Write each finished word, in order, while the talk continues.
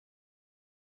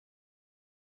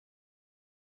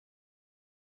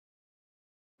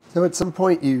So at some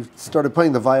point you started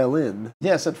playing the violin.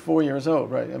 Yes, at 4 years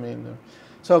old, right. I mean,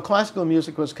 so classical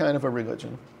music was kind of a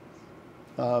religion.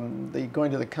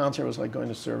 Going to the concert was like going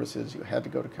to services. You had to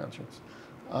go to concerts.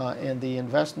 And the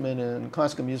investment in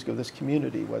classical music of this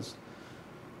community was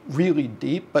really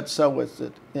deep, but so was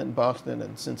it in Boston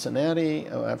and Cincinnati.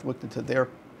 I've looked into their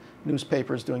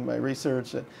newspapers doing my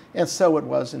research, and so it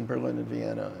was in Berlin and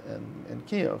Vienna and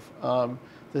Kiev.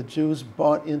 The Jews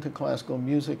bought into classical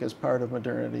music as part of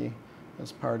modernity,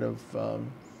 as part of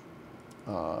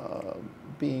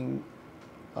being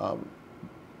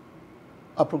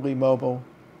upwardly mobile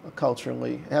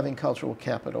culturally, having cultural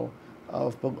capital,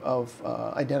 of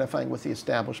identifying with the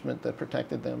establishment that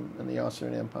protected them in the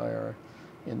Austrian Empire,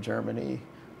 in Germany,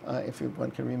 if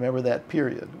one can remember that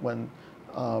period when,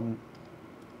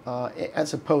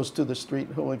 as opposed to the street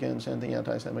hooligans and the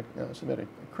anti-Semitic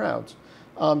crowds.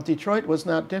 Detroit was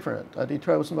not different.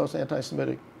 Detroit was the most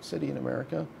anti-Semitic city in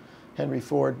America. Henry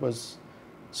Ford was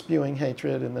spewing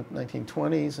hatred in the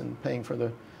 1920s and paying for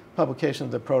the publication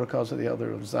of the Protocols of the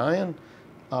Elder of Zion.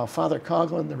 Father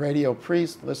Coughlin, the radio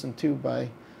priest, listened to by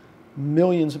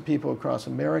millions of people across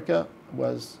America,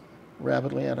 was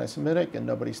rabidly anti-Semitic, and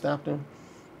nobody stopped him,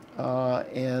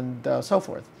 and so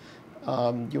forth.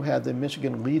 You had the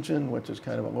Michigan Legion, which is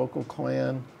kind of a local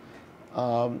clan.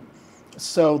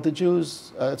 So the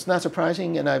Jews, it's not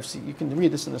surprising, and you can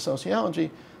read this in the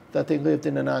sociology, that they lived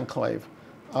in an enclave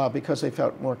because they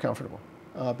felt more comfortable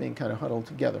being kind of huddled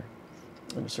together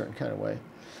in a certain kind of way.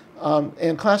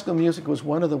 And classical music was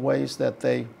one of the ways that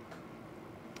they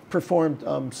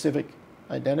performed civic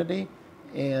identity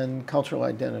and cultural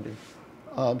identity.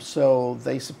 So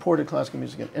they supported classical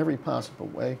music in every possible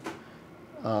way.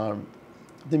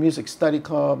 The Music Study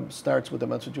Club starts with a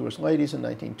bunch of Jewish ladies in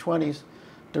the 1920s,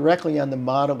 directly on the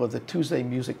model of the Tuesday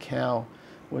Musicale,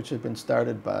 which had been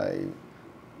started by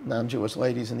non-Jewish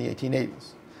ladies in the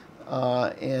 1880s.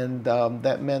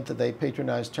 That meant that they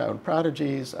patronized child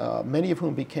prodigies, many of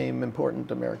whom became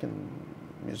important American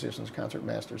musicians,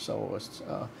 concertmasters, soloists,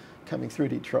 coming through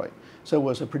Detroit. So it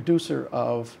was a producer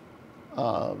of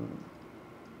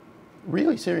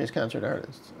really serious concert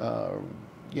artists.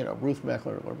 You know, Ruth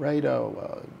Meckler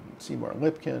Laredo, Seymour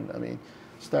Lipkin, I mean,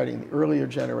 starting the earlier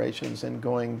generations and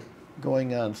going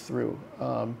on through.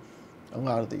 A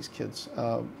lot of these kids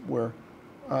were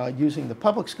using the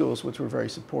public schools, which were very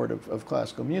supportive of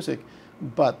classical music,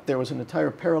 but there was an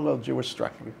entire parallel Jewish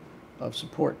structure of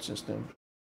support system.